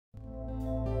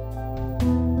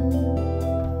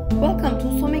Welcome to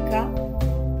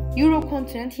Someka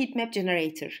Euro-continent heat map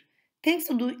generator. Thanks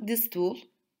to this tool,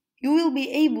 you will be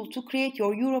able to create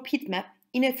your Europe heat map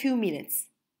in a few minutes.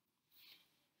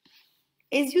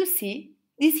 As you see,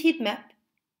 this heat map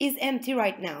is empty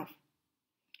right now.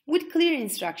 With clear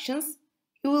instructions,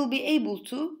 you will be able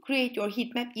to create your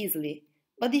heat map easily.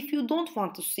 But if you don't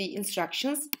want to see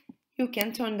instructions, you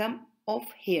can turn them off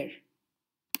here.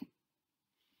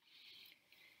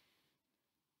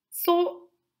 So,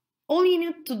 all you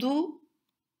need to do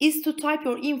is to type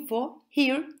your info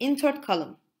here in third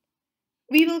column.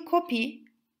 We will copy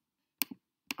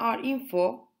our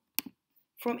info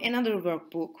from another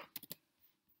workbook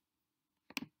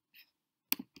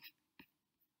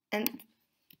and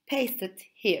paste it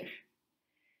here.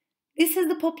 This is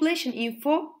the population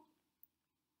info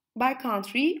by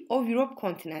country of Europe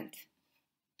continent.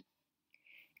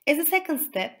 As a second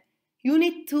step, you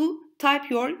need to type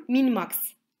your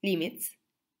min-max limits.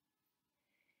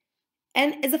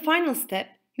 And as a final step,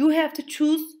 you have to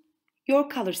choose your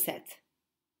color set.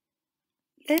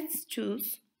 Let's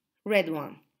choose red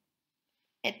one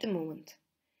at the moment.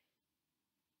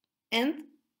 And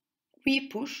we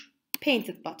push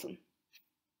painted button.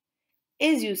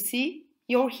 As you see,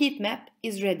 your heat map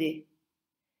is ready.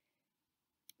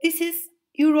 This is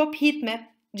Europe heat map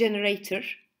generator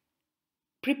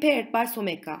prepared by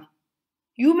Someka.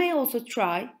 You may also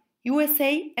try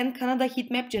USA and Canada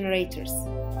heat map generators.